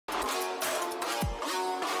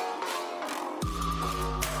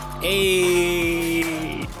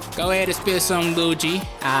Hey, go ahead and spit some, Gucci.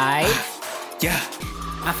 Alright. Yeah.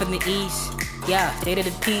 I'm from the east. Yeah, state of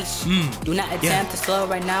the peace. Do not attempt to slow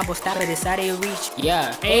right now, but stop it. It's out of your reach.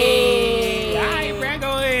 Yeah. Hey. Alright, bro,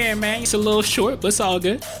 go ahead, man. It's a little short, but it's all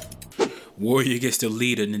good. Wario gets to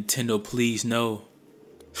lead a Nintendo, please no.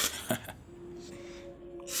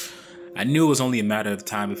 I knew it was only a matter of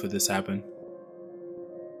time before this happened.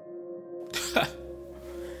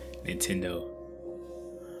 Nintendo.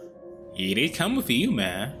 Yeah, they coming for you,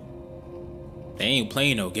 man. They ain't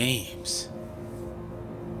playing no games.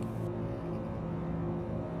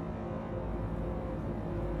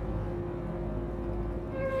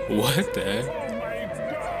 What the heck?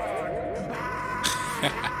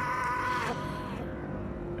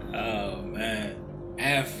 Oh man.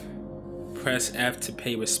 F. Press F to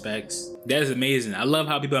pay respects. That is amazing. I love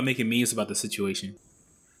how people are making memes about the situation.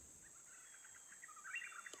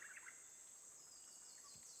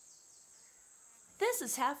 This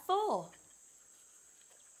is half full.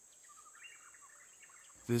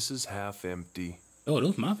 This is half empty. Oh,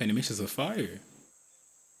 those mouth animations are fire.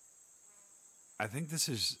 I think this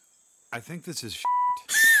is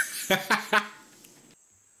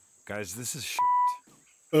Guys, this is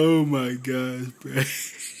Oh my gosh, bro.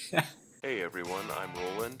 Hey everyone, I'm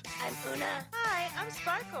Roland. I'm Una. Hi, I'm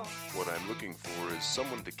Sparkle. What I'm looking for is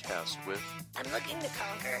someone to cast with. I'm looking to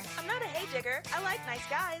conquer. I'm not a hay digger. I like nice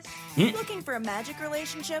guys. Looking for a magic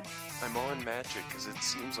relationship? I'm on magic because it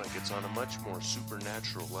seems like it's on a much more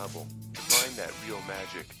supernatural level. To find that real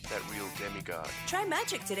magic, that real demigod. Try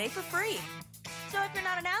magic today for free. So if you're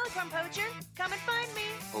not an alicorn poacher, come and find me.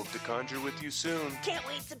 Hope to conjure with you soon. Can't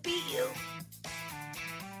wait to beat you.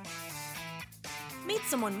 Meet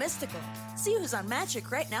someone mystical. See who's on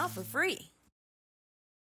magic right now for free.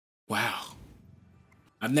 Wow.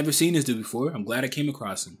 I've never seen this dude before. I'm glad I came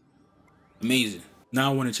across him. Amazing.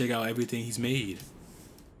 Now I want to check out everything he's made.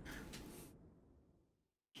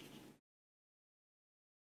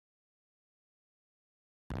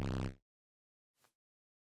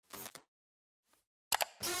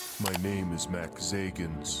 My name is Max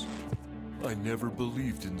Zagans. I never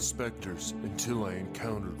believed in specters until I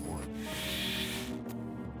encountered one.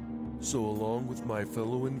 So along with my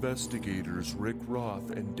fellow investigators Rick Roth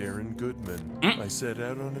and Darren Goodman, I set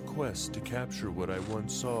out on a quest to capture what I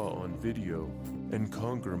once saw on video and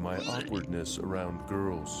conquer my awkwardness around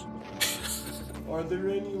girls. Are there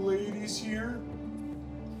any ladies here?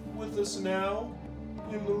 With us now?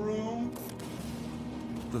 In the room?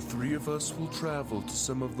 The three of us will travel to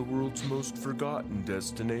some of the world's most forgotten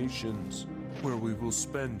destinations, where we will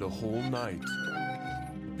spend a whole night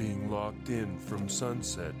being locked in from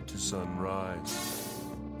sunset to sunrise.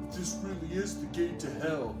 This really is the gate to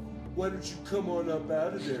hell. Why don't you come on up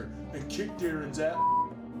out of there and kick Darren's ass?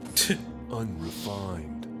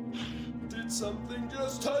 Unrefined. Did something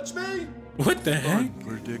just touch me? What the heck?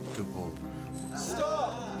 Unpredictable.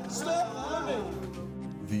 Stop! Stop running!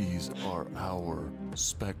 These are our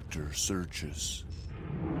specter searches.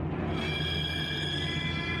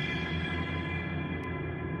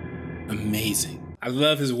 Amazing. I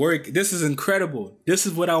love his work. This is incredible. This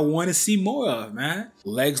is what I want to see more of, man.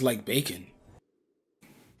 Legs like bacon.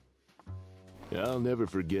 I'll never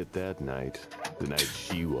forget that night. The night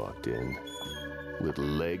she walked in. With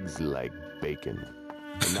legs like bacon.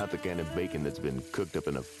 And not the kind of bacon that's been cooked up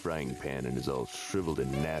in a frying pan and is all shriveled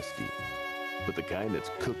and nasty. But the kind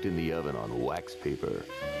that's cooked in the oven on wax paper.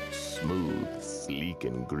 Smooth, sleek,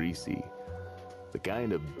 and greasy. The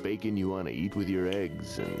kind of bacon you want to eat with your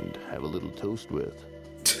eggs and have a little toast with.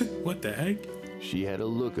 What the heck? She had a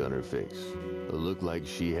look on her face. A look like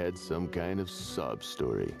she had some kind of sob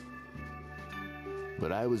story.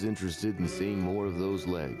 But I was interested in seeing more of those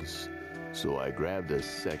legs. So I grabbed a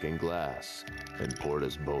second glass and poured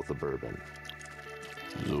us both a bourbon.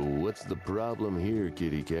 So what's the problem here,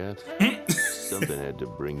 kitty cat? Something had to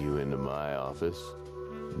bring you into my office.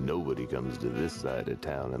 Nobody comes to this side of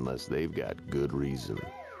town unless they've got good reason.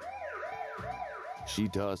 She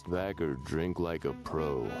tossed back her drink like a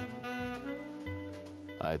pro.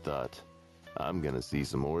 I thought, I'm gonna see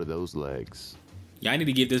some more of those legs. Yeah, I need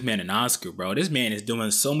to give this man an Oscar, bro. This man is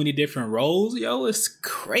doing so many different roles. Yo, it's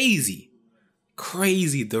crazy.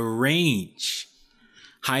 Crazy, the range.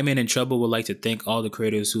 Hyman and Trouble would like to thank all the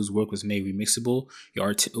creators whose work was made remixable. Your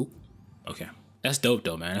art, okay. That's dope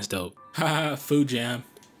though, man. That's dope. Haha, Food Jam.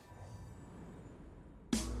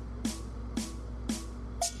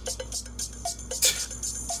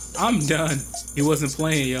 I'm done. He wasn't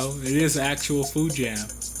playing, yo. It is actual Food Jam.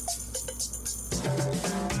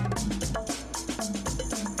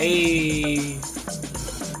 Hey.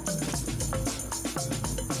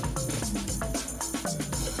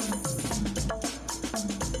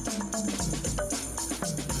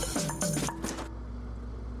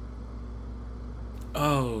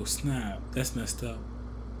 Oh snap, that's messed up.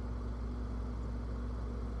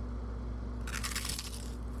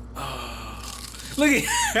 Oh, look at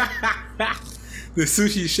the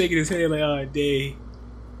sushi shaking his head like, oh dang.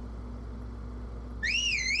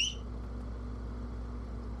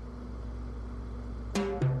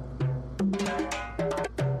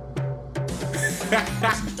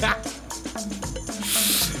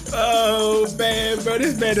 Oh man, bro,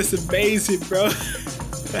 this man is amazing, bro.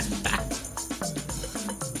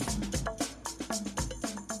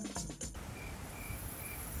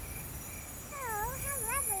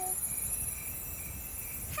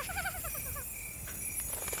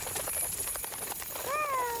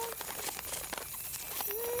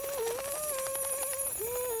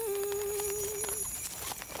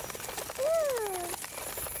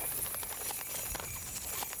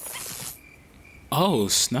 Oh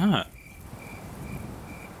snap.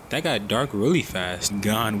 That got dark really fast.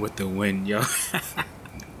 Gone with the wind, yo.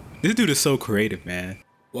 This dude is so creative, man.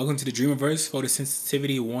 Welcome to the Dreamiverse.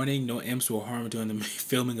 Photosensitivity warning. No imps will harm during the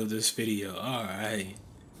filming of this video. Alright.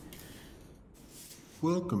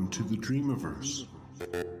 Welcome to the Dreamiverse.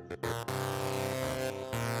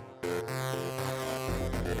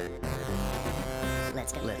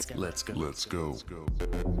 Let's go. Let's go. Let's go. Let's go.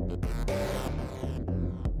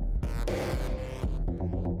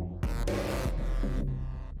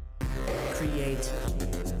 Create.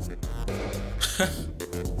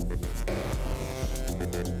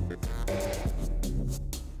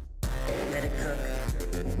 Let it cook.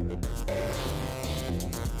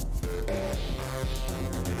 Time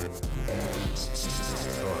to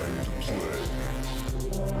play.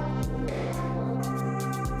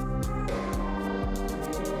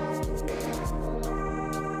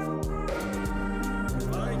 If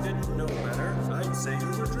I didn't know better, I'd say you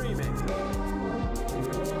were dreaming.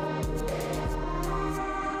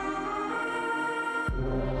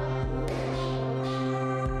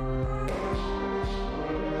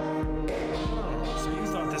 Oh, so you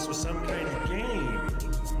thought this was some kind of game?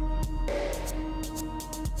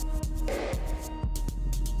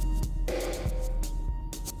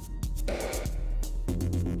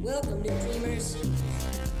 Welcome, new dreamers.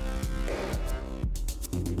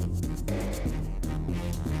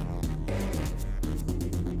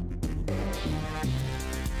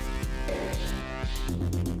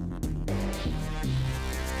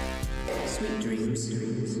 Sweet dreams.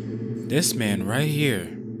 This man right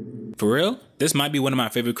here. For real? This might be one of my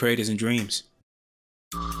favorite creators in Dreams.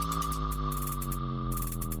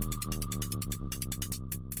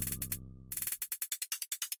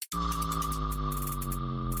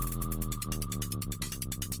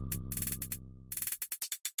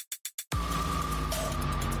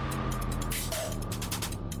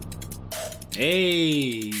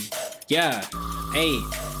 Hey, yeah, hey,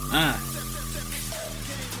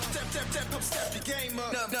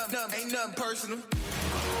 Ain't nothing personal.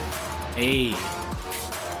 hey.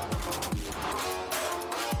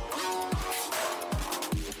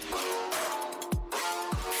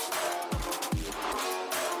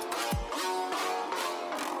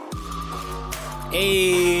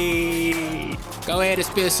 Hey, go ahead and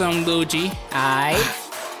spit some Gucci.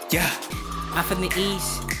 Aight. Yeah. I'm from the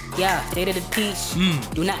east. Yeah, state of the peace.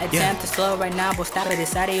 Do not attempt to slow right now, but stop it.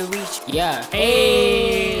 It's out of your reach. Yeah.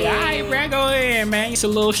 Hey, alright, bro, go ahead, man. It's a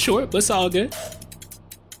little short, but it's all good.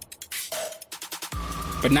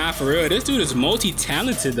 But nah, for real, this dude is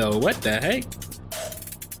multi-talented though. What the heck?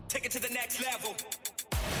 Take it to the next level.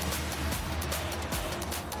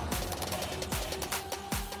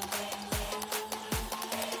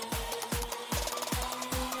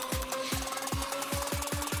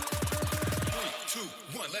 Three, two,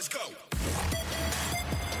 one, let's go.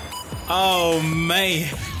 Oh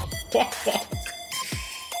man.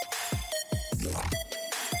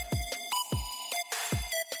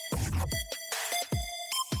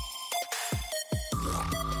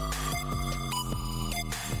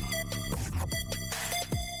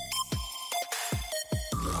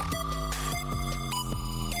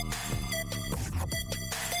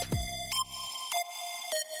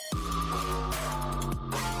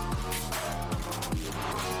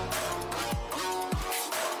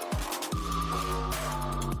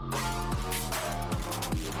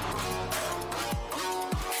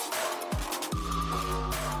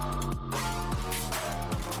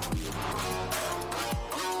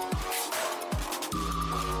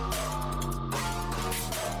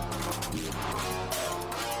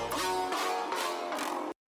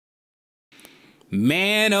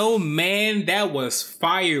 Man, oh man, that was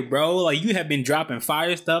fire, bro. Like, you have been dropping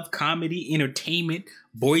fire stuff, comedy, entertainment,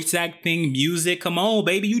 voice acting, music. Come on,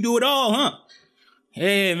 baby, you do it all, huh?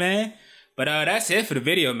 Hey, man. But But that's it for the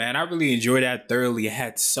video, man. I really enjoyed that thoroughly. I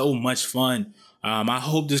had so much fun. I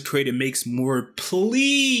hope this creator makes more.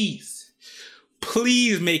 Please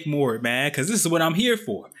make more, man, because this is what I'm here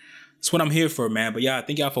for. That's what I'm here for, man. But yeah,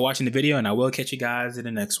 thank y'all for watching the video, and I will catch you guys in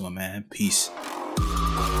the next one, man. Peace.